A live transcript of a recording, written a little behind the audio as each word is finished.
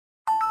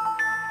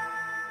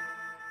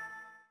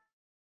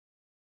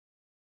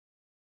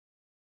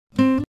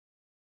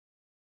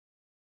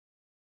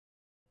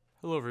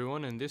Hello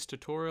everyone, in this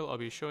tutorial I'll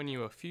be showing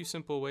you a few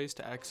simple ways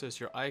to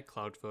access your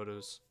iCloud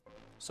photos.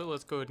 So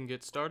let's go ahead and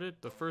get started.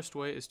 The first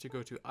way is to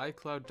go to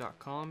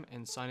iCloud.com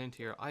and sign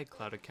into your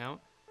iCloud account.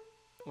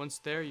 Once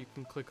there, you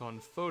can click on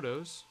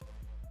Photos,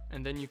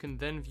 and then you can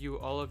view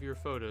all of your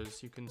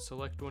photos. You can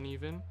select one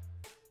even,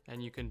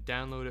 and you can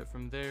download it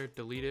from there,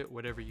 delete it,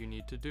 whatever you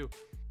need to do.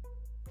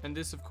 And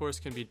this of course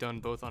can be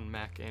done both on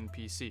Mac and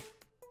PC.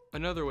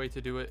 Another way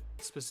to do it,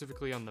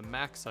 specifically on the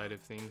Mac side of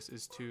things,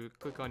 is to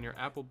click on your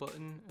Apple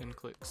button and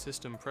click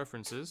System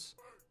Preferences.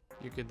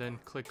 You can then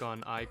click on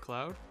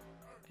iCloud,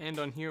 and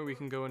on here we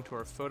can go into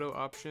our photo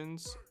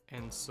options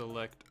and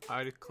select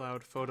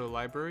iCloud Photo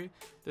Library.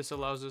 This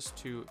allows us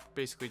to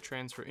basically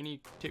transfer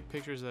any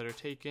pictures that are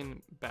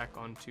taken back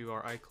onto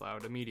our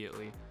iCloud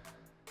immediately,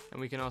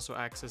 and we can also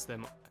access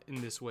them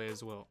in this way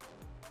as well.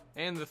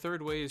 And the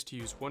third way is to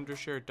use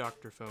Wondershare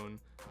Doctor,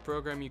 a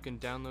program you can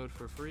download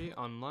for free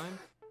online.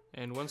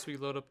 And once we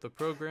load up the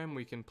program,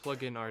 we can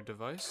plug in our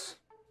device,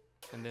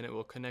 and then it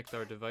will connect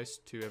our device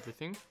to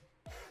everything.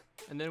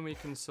 And then we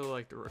can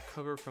select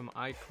Recover from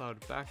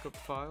iCloud Backup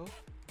File,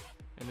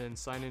 and then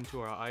sign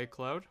into our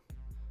iCloud.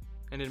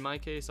 And in my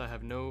case, I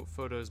have no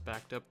photos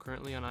backed up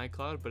currently on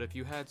iCloud, but if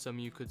you had some,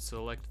 you could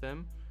select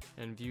them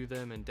and view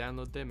them and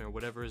download them or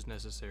whatever is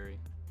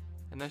necessary.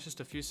 And that's just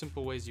a few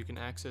simple ways you can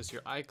access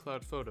your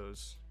iCloud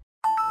photos.